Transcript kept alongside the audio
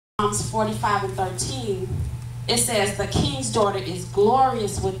Psalms 45 and 13, it says, the king's daughter is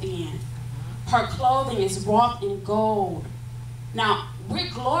glorious within. Her clothing is wrought in gold. Now,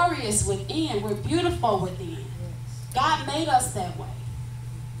 we're glorious within. We're beautiful within. God made us that way.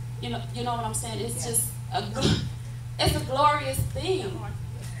 You know what I'm saying? It's just it's a glorious thing.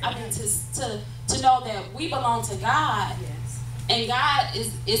 I mean, to know that we belong to God, and God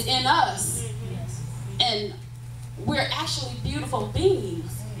is in us, and we're actually beautiful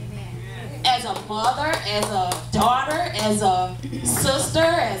beings. As a mother, as a daughter, as a sister,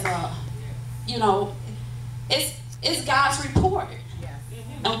 as a, it's God's report.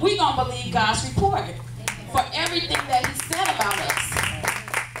 And we're going to believe God's report for everything that he said about us.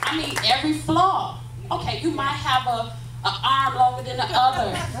 I mean, every flaw. Okay, you might have an arm longer than the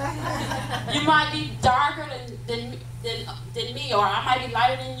other. You might be darker than me, or I might be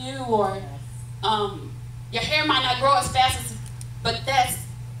lighter than you, or your hair might not grow as fast as, but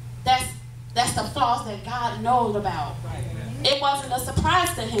that's the flaws that God knows about. It wasn't a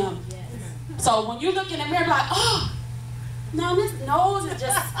surprise to him. So when you look in the mirror like, oh, no, this nose is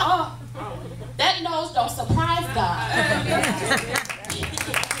just, oh, that nose don't surprise God.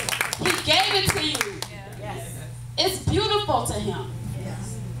 He gave it to you. It's beautiful to him.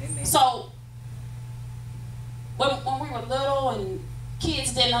 So when we were little and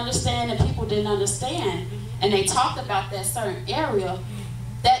kids didn't understand and people didn't understand, and they talked about that certain area,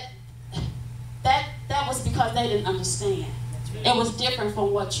 that was because they didn't understand. It was different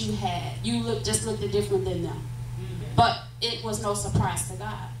from what you had. You just looked different than them. But it was no surprise to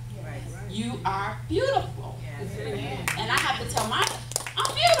God. You are beautiful. And I have to tell myself,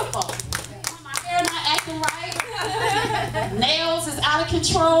 I'm beautiful. My hair not acting right. Nails is out of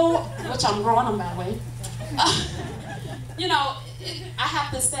control, which I'm growing them, by the way. I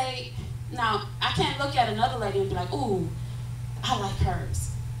have to say, now, I can't look at another lady and be like, ooh, I like hers.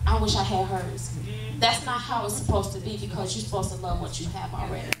 I wish I had hers. That's not how it's supposed to be, because you're supposed to love what you have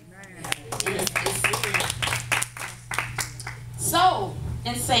already. So,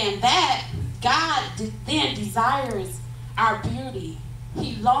 in saying that, God then desires our beauty.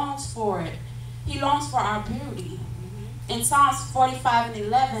 He longs for it. He longs for our beauty. In Psalms 45 and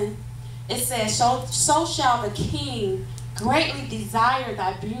 11, it says, so shall the king greatly desire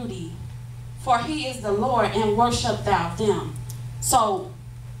thy beauty, for he is the Lord, and worship thou them. So,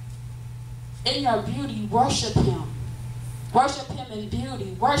 in your beauty, worship him. Worship him in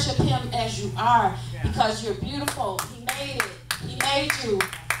beauty. Worship him as you are, because you're beautiful. He made it. He made you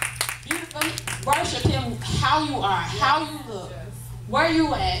beautiful. Worship him how you are, how you look, where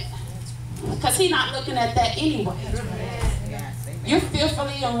you at, because he's not looking at that anyway. You're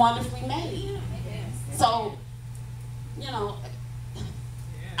fearfully and wonderfully made. So,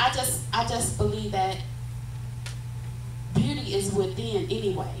 I just believe that beauty is within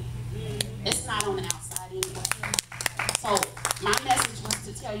anyway. It's not on the outside anyway. So my message was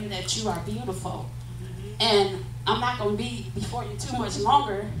to tell you that you are beautiful. And I'm not going to be before you too much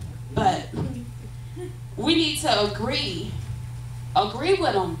longer, but we need to agree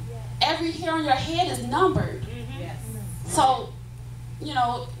with them. Every hair on your head is numbered. So,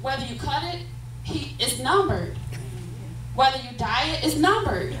 whether you cut it, it's numbered. Whether you dye it, it's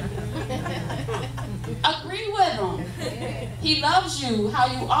numbered. Agree with him. He loves you how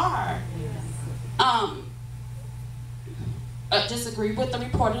you are. Just agree with the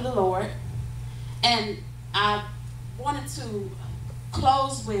report of the Lord. And I wanted to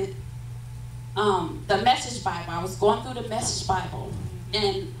close with the Message Bible. I was going through the Message Bible.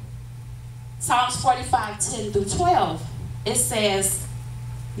 And Psalms 45, 10 through 12, it says,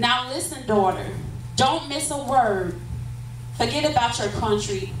 now listen, daughter, don't miss a word. Forget about your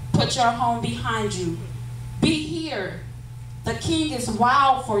country. Put your home behind you. Be here. The king is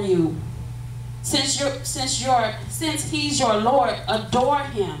wild for you. Since he's your Lord, adore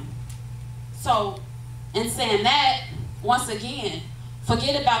him. So, in saying that, once again,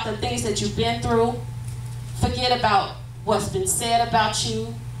 forget about the things that you've been through. Forget about what's been said about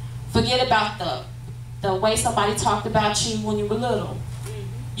you. Forget about the way somebody talked about you when you were little.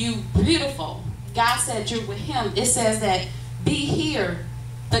 You beautiful. God said you're with him. It says that be here.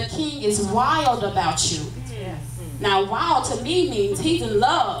 The king is wild about you. Now, wild to me means he's in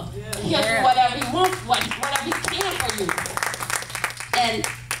love. He'll do whatever he wants, whatever he can for you. And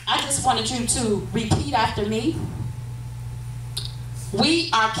I just wanted you to repeat after me.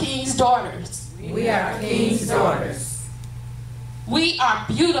 We are king's daughters. We are king's daughters. We are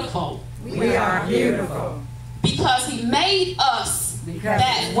beautiful. We are beautiful. Because he made us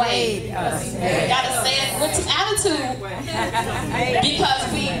that way. You gotta say it with attitude.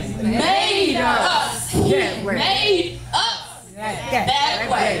 Because we made us. He made us That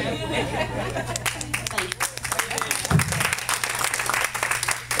way. Thank you.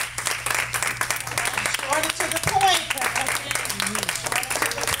 Short and to the point. Short and to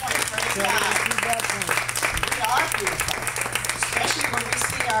the point. Praise God. We are beautiful. Especially when we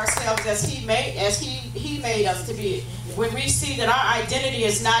see ourselves as He made us to be. When we see that our identity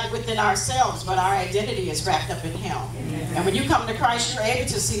is not within ourselves, but our identity is wrapped up in Him. And when you come to Christ, you're able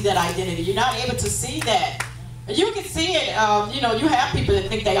to see that identity. You're not able to see that. You can see it, you know, you have people that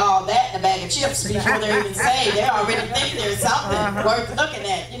think they all that in a bag of chips before they're even saved. They already think there's something worth looking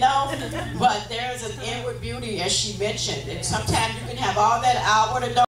at, you know. But there's an inward beauty, as she mentioned. And sometimes you can have all that outward